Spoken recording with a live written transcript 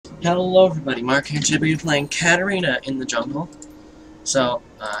Hello everybody, Mark here. Today we're playing Katarina in the jungle. So,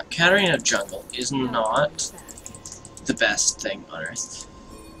 Katarina jungle is not the best thing on earth.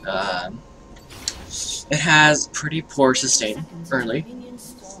 It has pretty poor sustain early.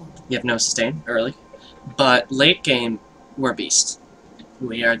 You have no sustain early. But late game, we're beast.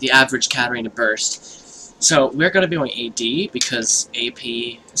 We are the average Katarina burst. So, we're going to be going AD because AP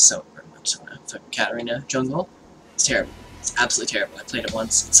is so much for Katarina jungle. It's terrible. It's absolutely terrible. I played it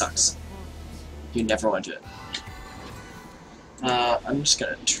once. It sucks. You never want to do it. I'm just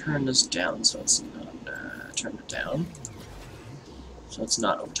gonna turn this down so it's not, turn it down. So it's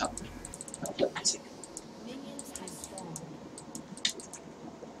not over top of me. I'll play music.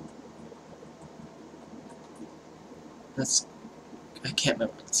 That's... I can't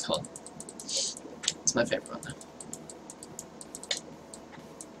remember what it's called. It's my favorite one, though.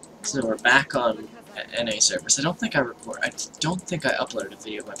 So we're back on NA servers. I don't think I uploaded a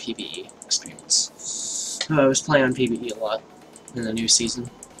video of my PvE experience. Oh, I was playing on PvE a lot in the new season.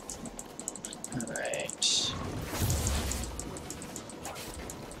 Alright.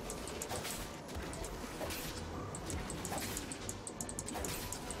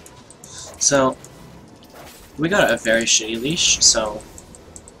 So, we got a very shitty leash, so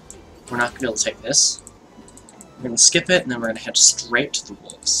we're not going to be able to take this. We're going to skip it, and then we're going to head straight to the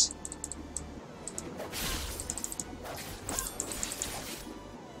wolves.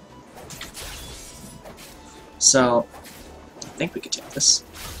 So, I think we could take this.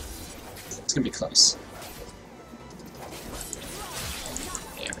 It's gonna be close.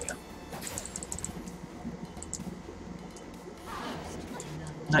 There we go.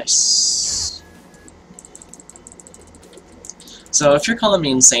 Nice. So, if you're calling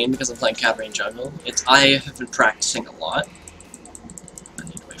me insane because I'm playing Katarina jungle, I have been practicing a lot. I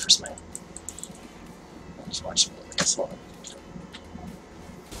need to wait for smite. I'll just watch him this one.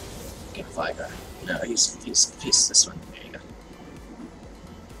 Get a Vigar. No, he's this one. There you go.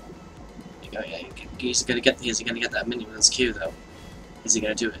 There you go. Yeah, he's gonna get that minion with his Q though. Is he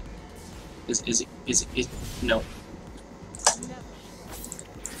gonna do it? Is he? No.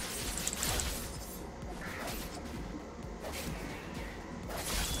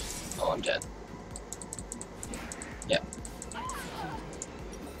 Oh, I'm dead. Yeah.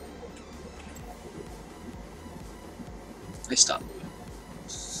 I stopped.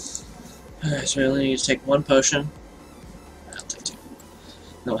 Alright, so we only need to take one potion. I'll take two.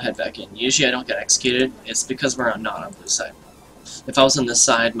 Then we'll head back in. Usually I don't get executed. It's because we're not on blue side. If I was on this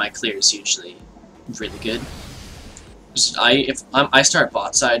side, my clear is usually really good. I start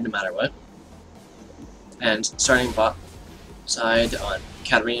bot side no matter what. And starting bot side on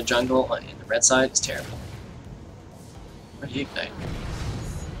Katarina jungle in the red side is terrible. Where did he ignite?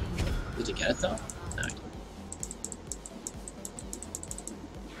 Did he get it though? No, he didn't.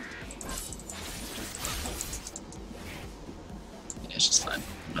 It's just fine.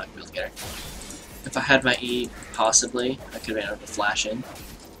 I'm not gonna be able to get her. If I had my E, possibly, I could have been able to flash in.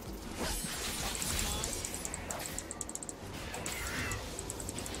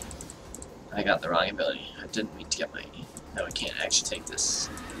 I got the wrong ability. I didn't mean to get my E. No, I can't actually take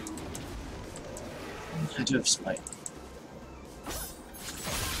this. I do have smite.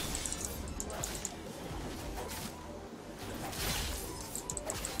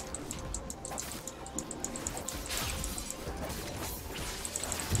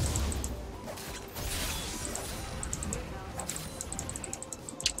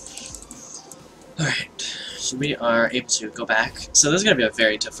 Alright, so we are able to go back. So this is going to be a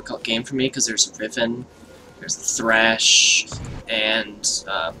very difficult game for me because there's Riven, there's the Thresh, and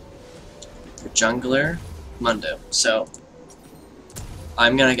the Jungler, Mundo. So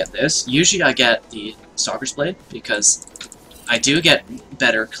I'm going to get this. Usually I get the Stalker's Blade because I do get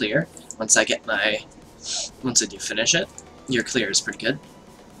better clear once I do finish it. Your clear is pretty good.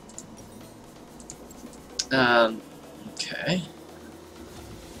 Okay.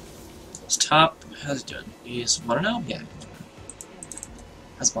 This top, how's he doing? He's 1-0? Yeah.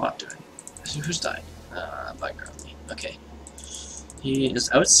 How's bot doing? Who's died? Vigar only. Okay. He is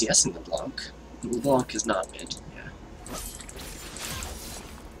out CSing LeBlanc. LeBlanc is not mid. Yeah.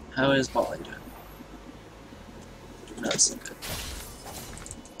 How is bot lane doing? No, it's not good.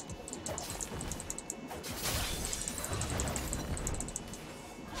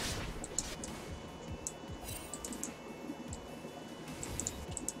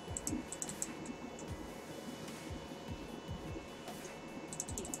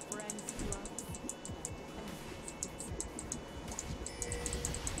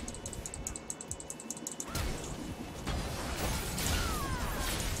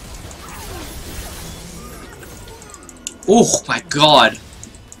 Oh my god!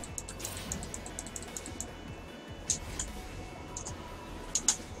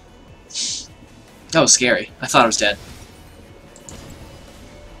 That was scary. I thought I was dead.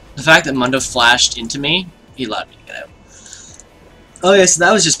 The fact that Mundo flashed into me, he allowed me to get out. Oh yeah, so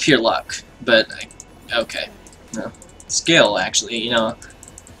that was just pure luck. But, okay. No. Skill, actually, you know.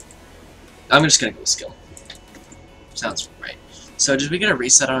 I'm just gonna go with skill. Sounds right. So, did we get a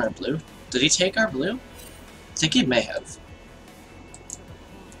reset on our blue? Did he take our blue? I think he may have.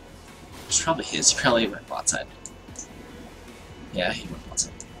 It's probably his. He probably went bot side. Yeah, he went bot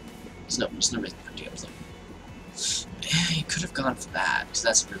side. There's no reason for him to get blue. He could have gone for that, because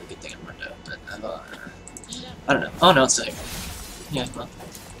that's a really good thing in Mundo, but I don't know. Oh no, it's like, yeah, well,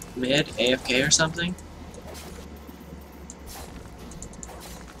 mid, AFK or something?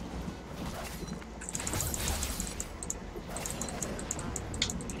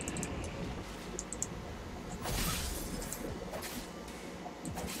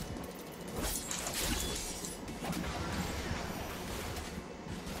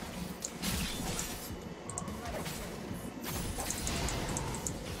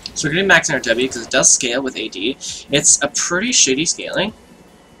 So we're getting max in our W because it does scale with AD. It's a pretty shitty scaling.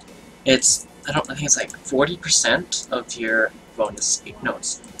 It's, I think it's like 40% of your bonus, no,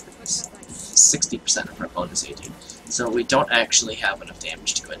 it's 60% of our bonus AD. So we don't actually have enough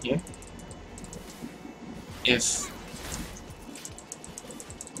damage to go in here. If...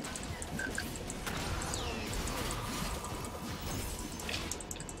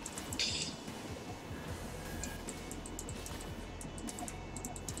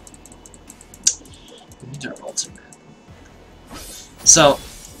 our ultimate. So,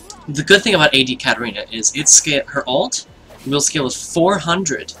 the good thing about AD Katarina is her ult will scale with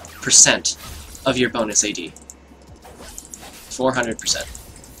 400% of your bonus AD. 400%.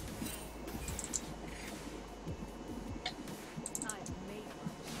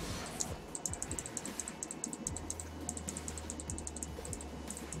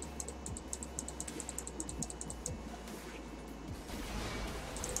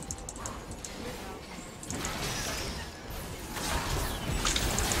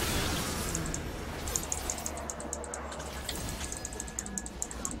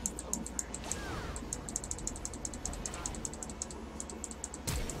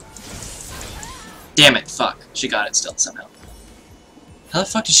 Damn it, fuck. She got it still, somehow. How the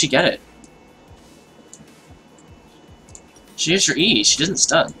fuck did she get it? She used her E, she didn't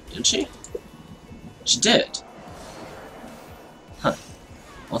stun, didn't she? She did. Huh.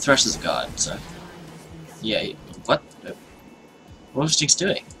 Well, Thresh is a god, so... Yeah, what? What was Jinx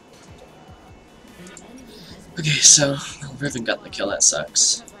doing? Okay, so... Riven got the kill, that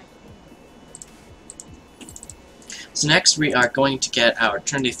sucks. So next we are going to get our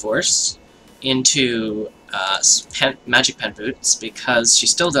Trinity Force into Magic Pen Boots, because she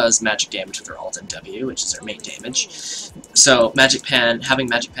still does magic damage with her ult and W, which is her main damage. So Magic Pen, having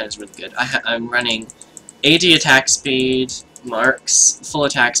Magic Pen is really good. I'm running AD attack speed, marks, full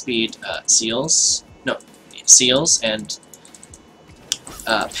attack speed, seals, and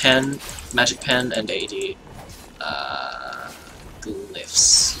pen, Magic Pen, and AD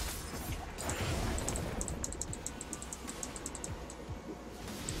glyphs.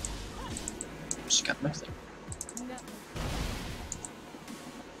 She got nothing.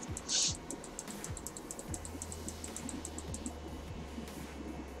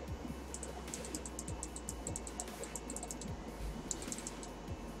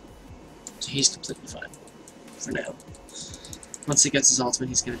 So he's completely fine. For now. Once he gets his ultimate,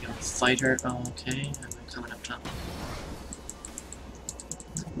 he's gonna be able to fight her. Oh, okay. I'm coming up top.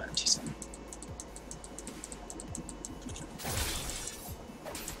 Never mind, he's on.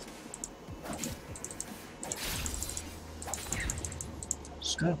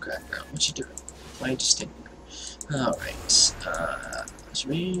 Oh crap, girl. What you doing? Why are you just standing there? Alright. Should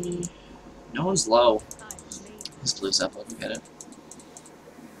we... No one's low. This blue's up, I'll go get it.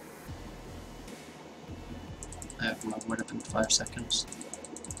 I have my word up in 5 seconds.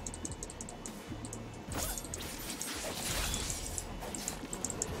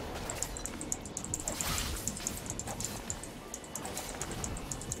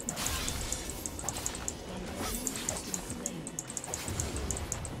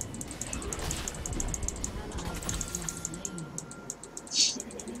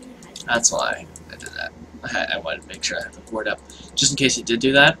 That's why I did that. I wanted to make sure I had the board up, just in case he did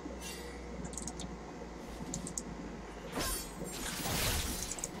do that.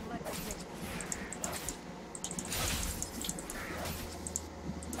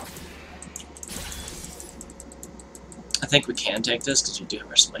 I think we can take this because we do have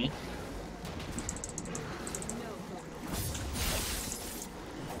our Swain.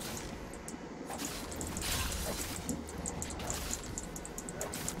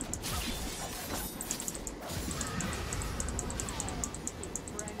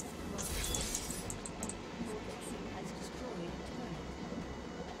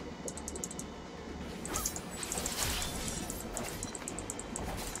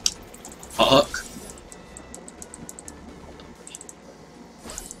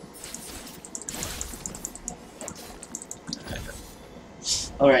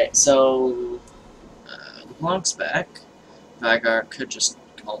 Alright, so LeBlanc's back. Vagar could just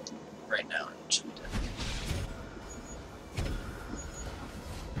ult right now and should be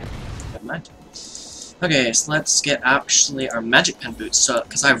dead. Never mind. Okay, so let's get actually our magic pen boots, so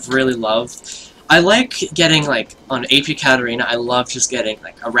because I like getting like on AP Katarina, I love just getting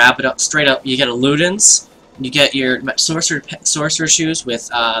like a rabbit up straight up. You get a Ludens, you get your sorcerer shoes with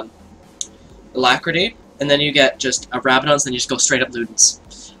Alacrity, and then you get just a Rabadons, then you just go straight up Ludens.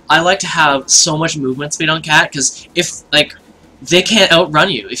 I like to have so much movement speed on Cat, because if, like, they can't outrun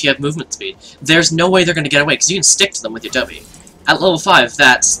you if you have movement speed. There's no way they're going to get away, because you can stick to them with your W. At level 5,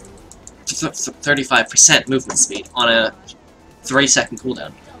 that's 35% movement speed on a 3-second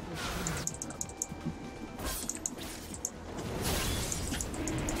cooldown.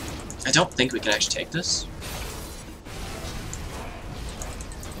 I don't think we can actually take this.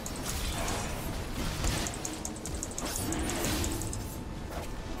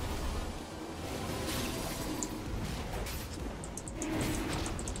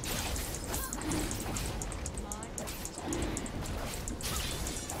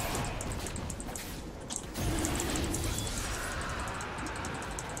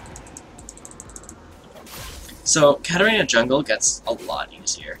 So, Katarina Jungle gets a lot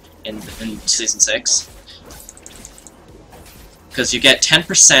easier in Season 6. Because you get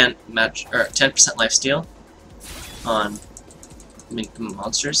 10% 10% lifesteal on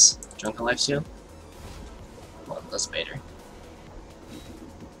monsters, Jungle lifesteal. Well, that's Vader.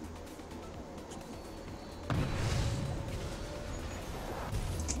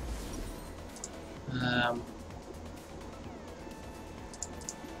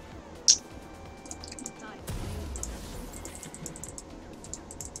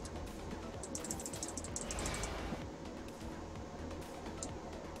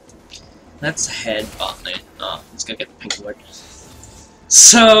 Let's head bot lane. Oh, let's go get the pink ward.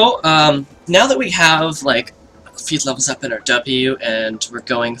 So, now that we have like a few levels up in our W, and we're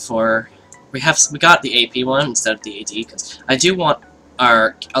going for, we got the AP one instead of the AD, because I do want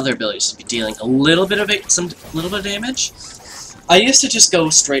our other abilities to be dealing a little bit of damage. I used to just go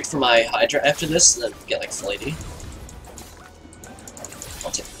straight for my Hydra after this, and then get like full AD.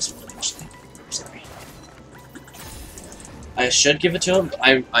 I'll take this one actually. Sorry. I should give it to him, but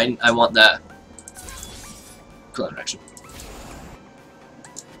I want that cooldown reduction.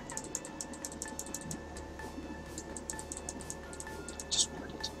 Just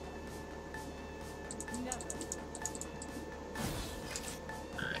word it.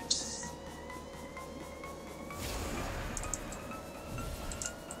 Alright.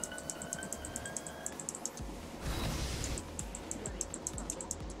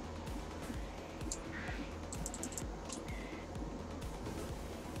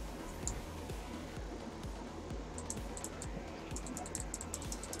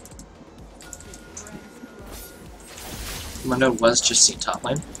 Mundo was just seen top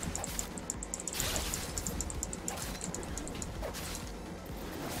lane.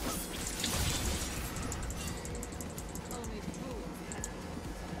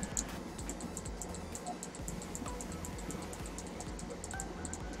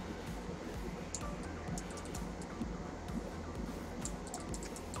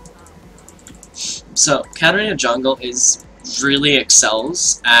 So, Katarina Jungle really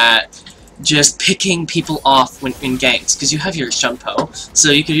excels at just picking people off when in ganks, because you have your Shunpo,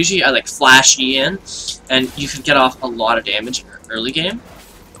 so you could usually like flash E in, and you could get off a lot of damage early game.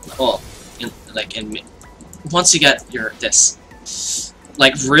 Well, once you get your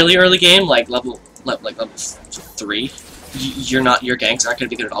like really early game, like level 3, your ganks aren't going to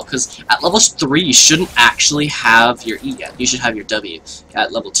be good at all, because at level 3 you shouldn't actually have your E yet. You should have your W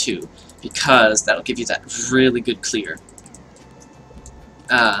at level 2, because that'll give you that really good clear.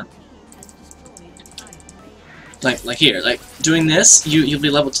 Like here, like doing this, you'd be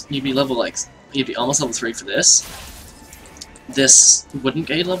almost level 3 for this. This wouldn't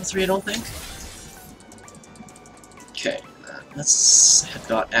get you level 3, I don't think. Okay, let's head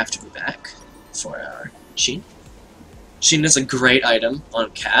bot after we're back for our Sheen. Sheen is a great item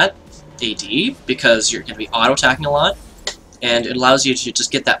on Cat AD because you're going to be auto-attacking a lot, and it allows you to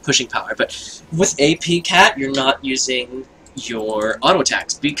just get that pushing power. But with AP Cat, you're not using your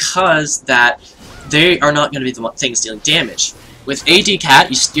auto-attacks because they are not going to be the things dealing damage. With AD Cat,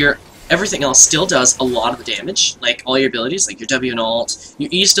 everything else still does a lot of the damage, like all your abilities, like your W and ult. Your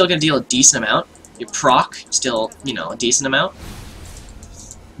E is still going to deal a decent amount. Your proc, still, a decent amount.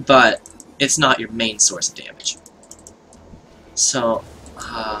 But it's not your main source of damage. So,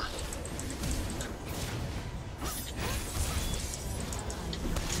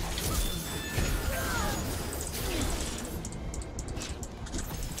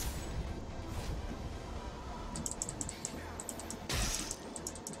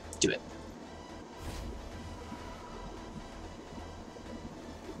 Do it.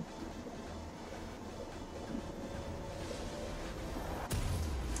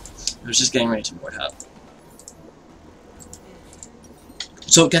 I was just getting ready to ward up.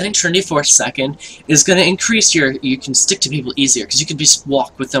 So getting Trinity Force second is going to increase you can stick to people easier, because you can just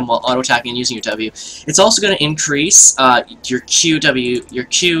walk with them while auto-attacking and using your W. It's also going to increase your Q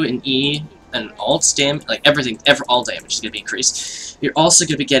and E and alt damage, like all damage is going to be increased. You're also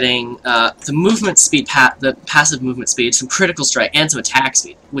going to be getting the movement speed, the passive movement speed, some critical strike, and some attack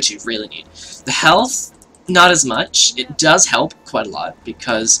speed, which you really need. The health, not as much. It does help quite a lot,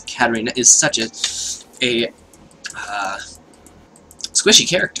 because Katarina is such a squishy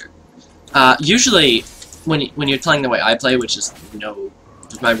character. Usually, when you're playing the way I play, which is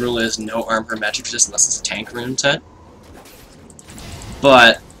my rule is no arm per magic resist unless it's a tank rune set.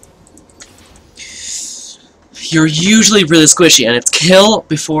 But you're usually really squishy, and it's kill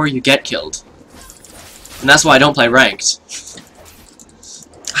before you get killed. And that's why I don't play ranked.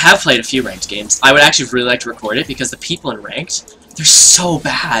 I have played a few ranked games. I would actually really like to record it, because the people in ranked, they're so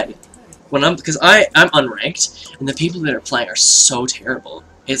bad. Because I'm unranked, and the people that are playing are so terrible.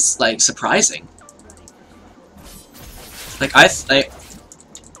 It's, like, surprising. Like,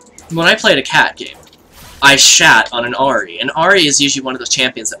 when I played a cat game, I shat on an Ahri, and Ahri is usually one of those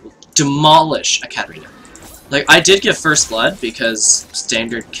champions that will demolish a Katarina. Like, I did give first blood, because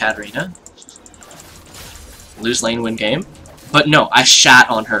standard Katarina. Lose lane, win game. But no, I shat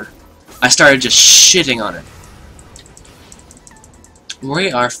on her. I started just shitting on her.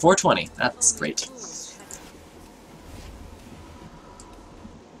 We are 420. That's great.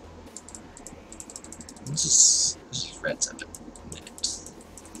 This is red 7 minutes.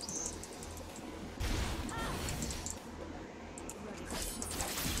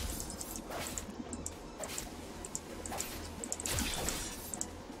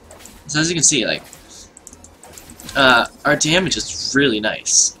 So as you can see, like, our damage is really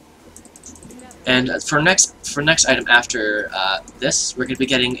nice. And for next item after this, we're going to be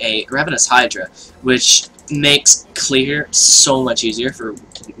getting a Ravenous Hydra, which makes clear so much easier for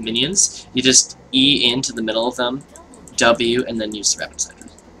minions. You just E into the middle of them, W, and then use the Ravenous Hydra.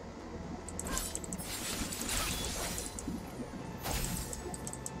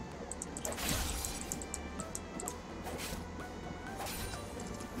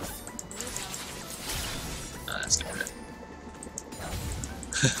 That's gonna hurt.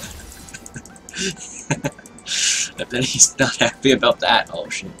 I bet he's not happy about that. Oh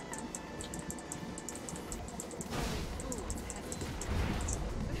shit.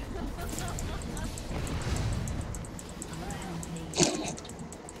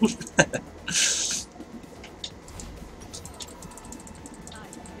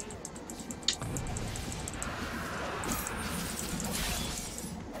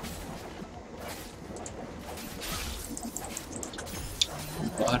 Oh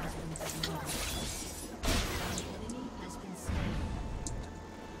god.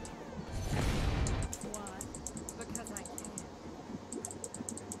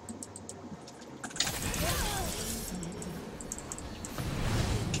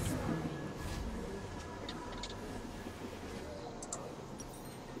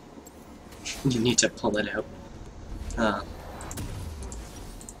 You need to pull it out.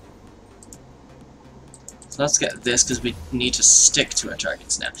 So let's get this, because we need to stick to our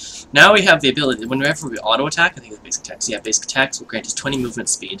targets now. Now we have the ability, whenever we auto-attack, I think it's basic attacks, yeah, basic attacks will grant us 20 movement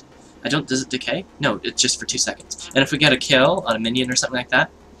speed. Does it decay? No, it's just for 2 seconds. And if we get a kill on a minion or something like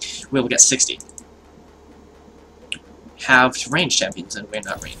that, we will get 60. Have ranged champions, and we're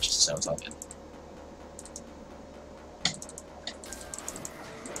not ranged, so it's all good.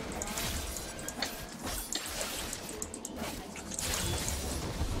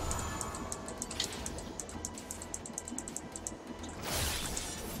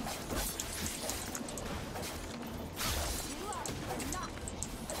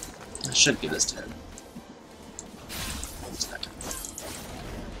 I should give this 10.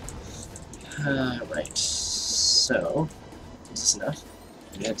 Right. So, is this enough?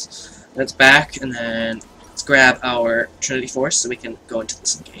 Yes. Let's back, and then let's grab our Trinity Force so we can go into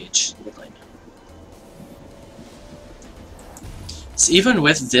this engage mid lane. So even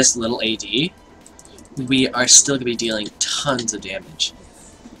with this little AD, we are still going to be dealing tons of damage.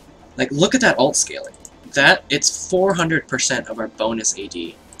 Like, look at that ult scaling. It's 400% of our bonus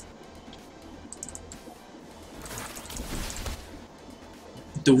AD.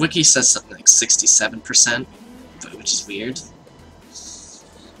 The wiki says something like 67%, which is weird.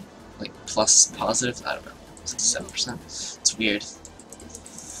 Like, plus positive? I don't know. 67%? It's weird.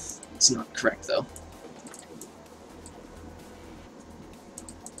 It's not correct, though.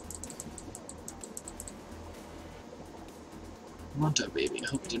 Monto, baby. I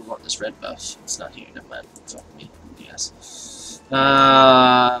hope you didn't want this red buff. It's not here. Never mind. Fuck me. Yes.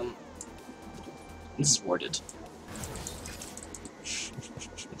 This is warded.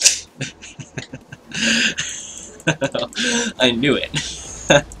 I knew it.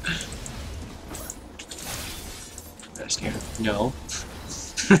 Rescue. No.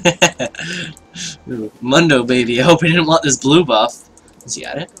 Ooh, Mundo, baby. I hope he didn't want this blue buff. Is he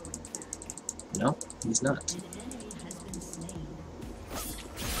at it? No, he's not.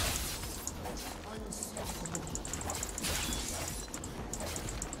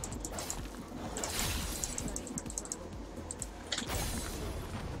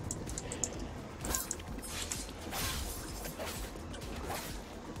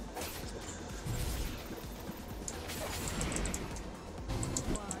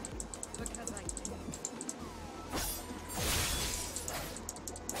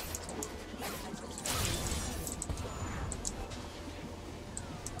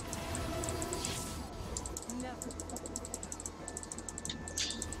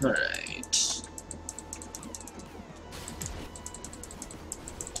 Alright.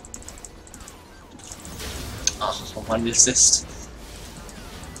 Oh, I wanted to assist.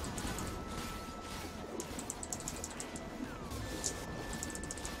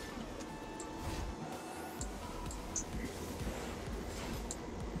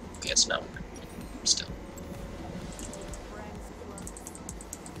 Okay, it's not working. Still.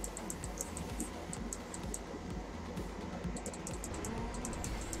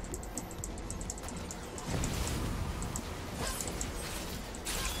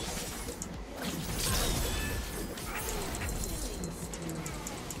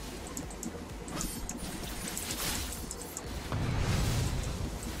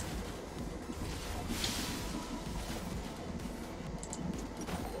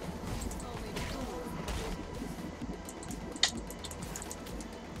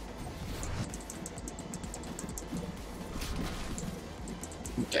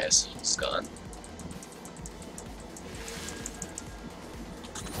 Okay, so it's gone.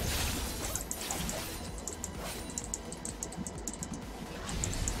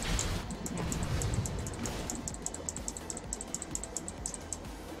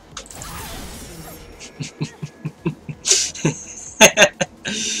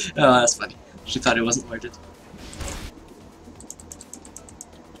 Oh, that's funny. She thought it wasn't worth it.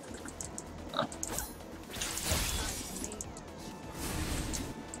 Oh.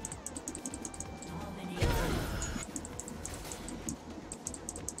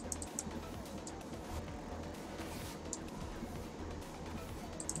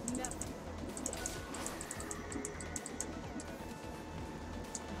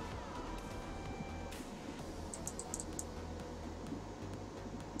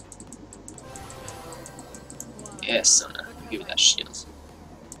 Yes, Sona. Give me that shield.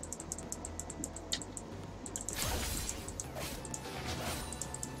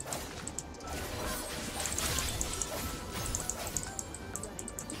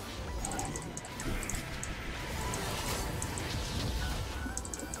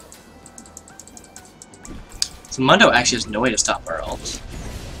 So Mundo actually has no way to stop our ult.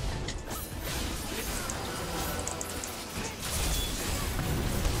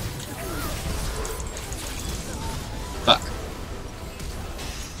 Fuck.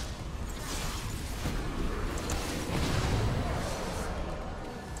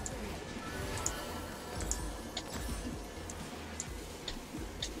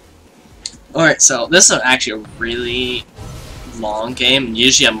 Alright, so this is actually a really long game, and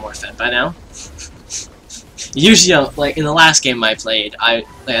usually I'm more fed by now. Usually, like, in the last game I played, I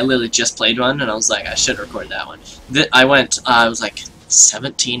literally just played one, and I was like, I should record that one. I was like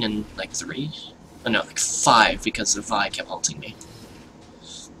 17 and like 3? Oh no, like 5, because the Vi kept ulting me.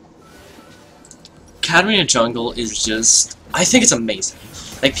 Katarina Jungle is just, I think it's amazing.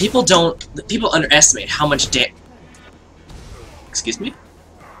 Like, people underestimate how much Excuse me?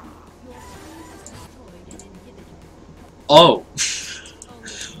 Oh.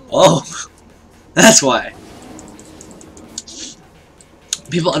 Oh. That's why.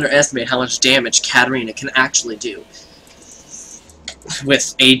 People underestimate how much damage Katarina can actually do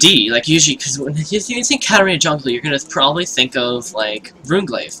with AD. Like, usually, because when you think Katarina Jungle, you're going to probably think of, like,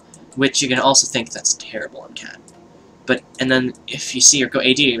 Runeglaive, which you can also think that's terrible on Cat. And then, if you see her go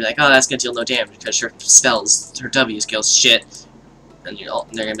AD, you'll be like, oh, that's going to deal no damage, because her spells, her W skills, shit, and they're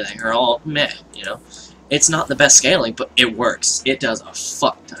going to be like, her all meh, you know? It's not the best scaling, but it works. It does a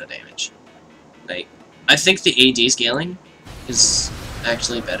fuck ton of damage. Like, I think the AD scaling is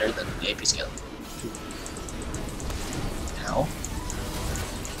actually better than the AP scaling. How?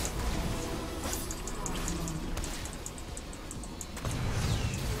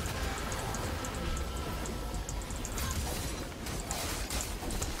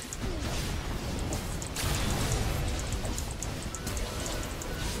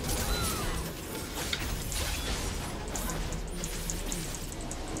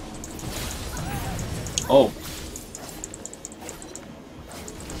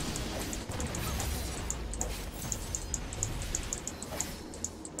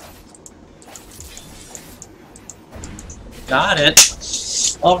 Got it.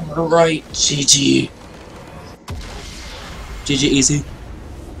 Alright, GG. GG easy.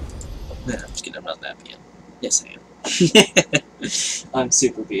 Nah, I'm just kidding, I'm not that BM. Yes, I am. I'm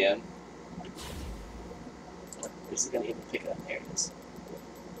super BM. Is it gonna even pick it up? There it is.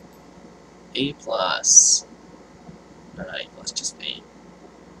 A+. Not A+, just A.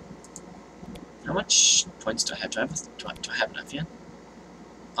 How much points do I have? Do I have enough yet?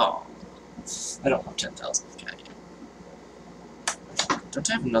 Oh. I don't have 10,000 of cat yet. Don't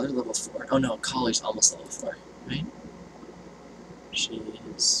I have another level 4? Oh no, Collier's almost level 4, right?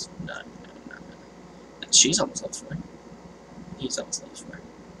 She's not really. She's almost level 4. He's almost level 4.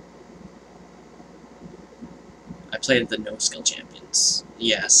 I played the no-skill champions.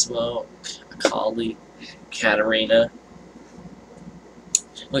 Yes, well, Akali, Katarina.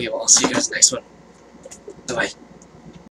 Okay, well, I'll see you guys next one. Bye-bye.